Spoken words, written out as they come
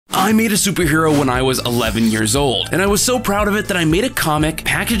I made a superhero when I was 11 years old, and I was so proud of it that I made a comic,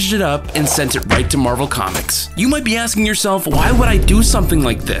 packaged it up, and sent it right to Marvel Comics. You might be asking yourself, why would I do something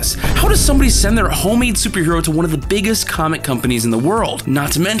like this? How does somebody send their homemade superhero to one of the biggest comic companies in the world?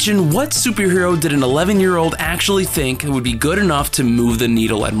 Not to mention, what superhero did an 11-year-old actually think would be good enough to move the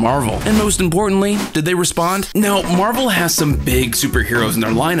needle at Marvel? And most importantly, did they respond? Now, Marvel has some big superheroes in their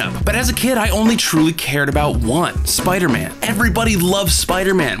lineup, but as a kid, I only truly cared about one, Spider-Man. Everybody loves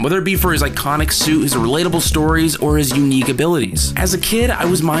Spider-Man, whether it be for his iconic suit, his relatable stories, or his unique abilities. As a kid, I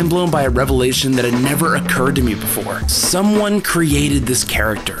was mind blown by a revelation that had never occurred to me before. Someone created this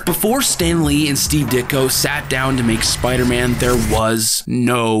character. Before Stan Lee and Steve Ditko sat down to make Spider-Man, there was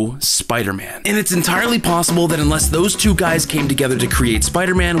no Spider-Man. And it's entirely possible that unless those two guys came together to create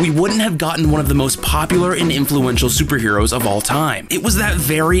Spider-Man, we wouldn't have gotten one of the most popular and influential superheroes of all time. It was that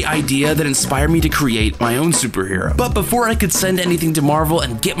very idea that inspired me to create my own superhero. But before I could send anything to Marvel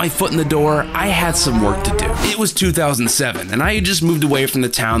and get my foot in the door, I had some work to do. It was 2007, and I had just moved away from the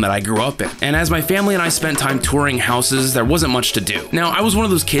town that I grew up in. And as my family and I spent time touring houses, there wasn't much to do. Now, I was one of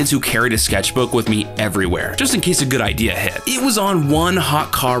those kids who carried a sketchbook with me everywhere, just in case a good idea hit. It was on one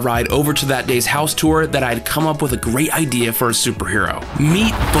hot car ride over to that day's house tour that I'd come up with a great idea for a superhero.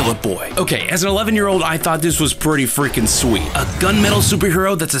 Meet Bullet Boy. Okay, as an 11-year-old, I thought this was pretty freaking sweet. A gunmetal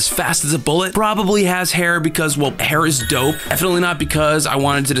superhero that's as fast as a bullet, probably has hair because, well, hair is dope. Definitely not because I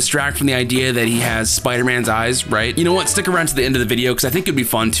wanted to distract from the idea that he has Spider-Man's eyes, right? You know what, stick around to the end of the video because I think it'd be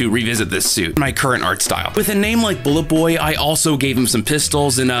fun to revisit this suit, my current art style. With a name like Bullet Boy, I also gave him some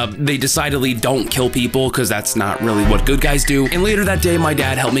pistols, and they decidedly don't kill people because that's not really what good guys do. And later that day, my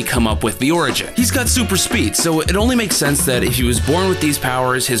dad helped me come up with the origin. He's got super speed, so it only makes sense that if he was born with these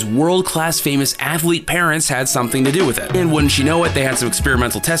powers, his world-class famous athlete parents had something to do with it. And wouldn't you know it, they had some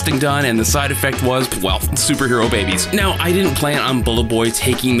experimental testing done, and the side effect was, well, superhero babies. Now, I didn't plan on Bullet Boy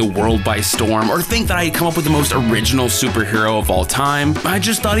taking the world by storm or think that I had come up with the most original superhero of all time. I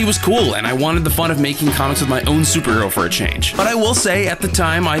just thought he was cool, and I wanted the fun of making comics with my own superhero for a change. But I will say, at the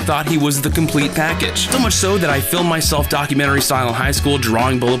time, I thought he was the complete package. So much so that I filmed myself documentary style in high school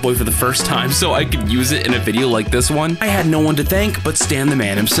drawing Bullet Boy for the first time so I could use it in a video like this one. I had no one to thank but Stan the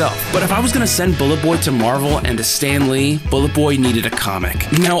man himself. But if I was gonna send Bullet Boy to Marvel and to Stan Lee, Bullet Boy needed a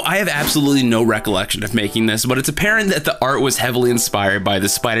comic. Now, I have absolutely no recollection of making this, but it's apparent that the art was heavily inspired by the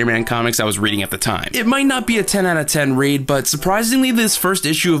Spider-Man comics I was reading at the time. It might not be a 10 out of 10 read, but surprisingly, this first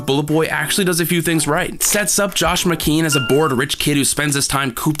issue of Bullet Boy actually does a few things right. It sets up Josh McKean as a bored rich kid who spends his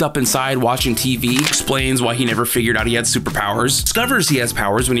time cooped up inside watching TV, explains why he never figured out he had superpowers, discovers he has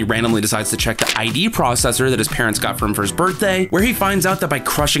powers when he randomly decides to check the ID processor that his parents got for him for his birthday, where he finds out that by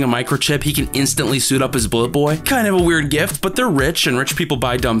crushing a microchip, he can instantly suit up as Bullet Boy. Kind of a weird gift, but they're rich, and rich people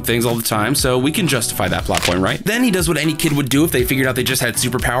buy dumb things all the time, so we can justify that plot point, right? Then he does what any kid would do if they figured out they just had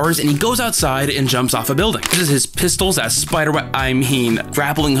superpowers, and he goes outside and jumps off a building. Uses his pistols as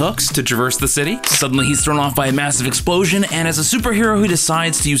grappling hooks to traverse the city. Suddenly he's thrown off by a massive explosion, and as a superhero who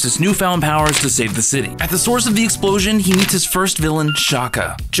decides to use his newfound powers to save the city. At the source of the explosion, he meets his first villain,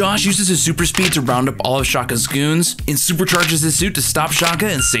 Shaka. Josh uses his super speed to round up all of Shaka's goons, and supercharges his suit to stop Shaka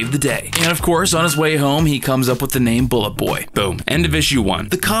and save the day. And of course, on his way home, he comes up with the name Bullet Boy. Boom. End of issue 1.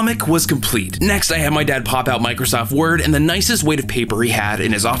 The comic was complete. Next, I had my dad pop out Microsoft Word and the nicest weight of paper he had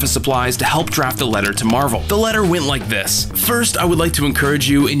in his office supplies to help draft a letter to Marvel. The letter went like this. First, I would like to encourage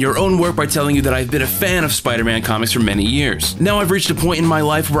you in your own work by telling you that I've been a fan of Spider-Man comics for many years. Now I've reached a point in my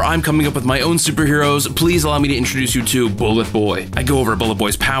life where I'm coming up with my own superheroes. Please allow me to introduce you to Bullet Boy. I go over Bullet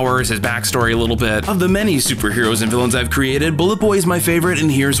Boy's powers, his backstory a little bit. Of the many superheroes and villains I've created, Bullet Boy is my favorite,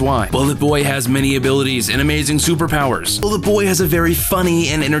 and here's why. Bullet Boy has many abilities and amazing superpowers. Bullet Boy has a very funny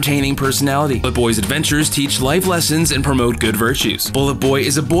and entertaining personality. Bullet Boy's adventures teach life lessons and promote good virtues. Bullet Boy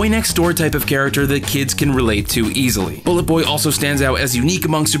is a boy next door type of character that kids can relate to easily. Bullet Boy also stands out as unique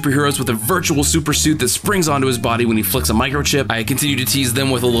among superheroes with a virtual super suit that springs onto his body when he flicks a microchip. I continue to tease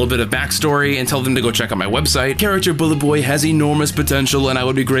them with a little bit of backstory and tell them to go check out my website. Character Bullet Boy has enormous potential, and I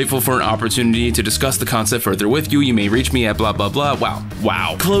would be grateful for an opportunity to discuss the concept further with you. You may reach me at blah blah blah.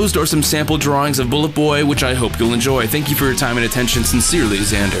 Wow. Closed are some sample drawings of Bullet Boy, which I hope you'll enjoy. Thank you for your time and attention. Sincerely,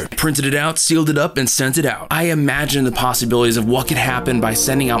 Xander. Printed it out, sealed it up, and sent it out. I imagine the possibilities of what could happen by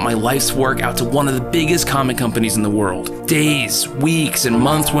sending out my life's work out to one of the biggest comic companies in the world. Days, weeks, and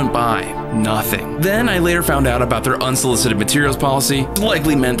months went by. nothing. Then I later found out about their unsolicited materials policy. It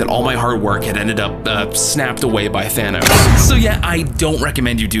likely meant that all my hard work had ended up snapped away by Thanos. So yeah, I don't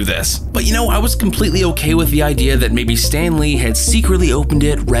recommend you do this. But you know, I was completely okay with the idea that maybe Stan Lee had secretly opened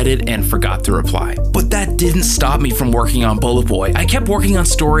it, read it, and forgot to reply. But that didn't stop me from working on Bullet Boy. I kept working on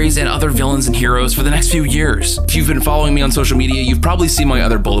stories and other villains and heroes for the next few years. If you've been following me on social media, you've probably seen my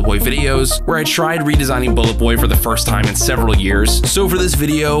other Bullet Boy videos, where I tried redesigning Bullet Boy for the first time in several years. So for this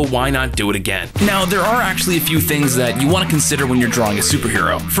video, why not do it again? Now, there are actually a few things that you want to consider when you're drawing a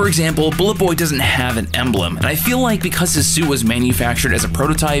superhero. For example, Bullet Boy doesn't have an emblem, and I feel like because his suit was manufactured as a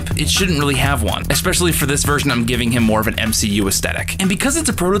prototype, it shouldn't really have one. Especially for this version, I'm giving him more of an MCU aesthetic. And because it's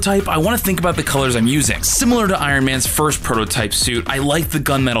a prototype, I want to think about the colors I'm using. Similar to Iron Man's first prototype suit, I like the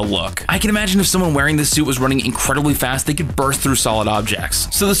gunmetal look. I can imagine if someone wearing this suit was running incredibly fast, they could burst through solid objects.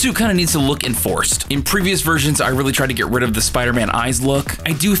 So the suit kind of needs to look enforced. In previous versions, I really tried to get rid of the Spider-Man eyes look.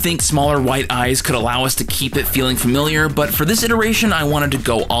 I do think smaller white eyes could allow us to keep it feeling familiar, but for this iteration, I wanted to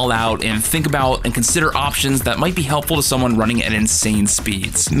go all out and think about and consider options that might be helpful to someone running at insane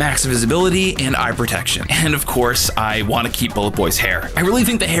speeds. Max visibility and eye protection. And of course, I want to keep Bullet Boy's hair. I really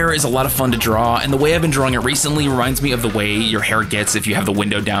think the hair is a lot of fun to draw, and the way I've been drawing it recently reminds me of the way your hair gets if you have the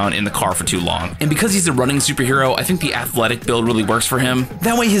window down in the car for too long. And because he's a running superhero, I think the athletic build really works for him.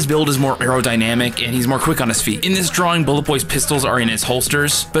 That way his build is more aerodynamic and he's more quick on his feet. In this drawing, Bullet Boy's pistols are in his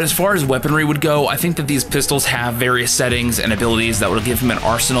holsters, but as far as weaponry would go, I think that these pistols have various settings and abilities that will give him an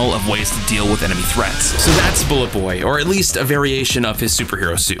arsenal of ways to deal with enemy threats. So that's Bullet Boy, or at least a variation of his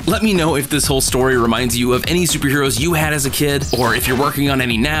superhero suit. Let me know if this whole story reminds you of any superheroes you had as a kid, or if you're working on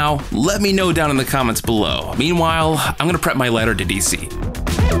any now, let me know down in the comments below. Meanwhile, I'm gonna prep my letter to DC.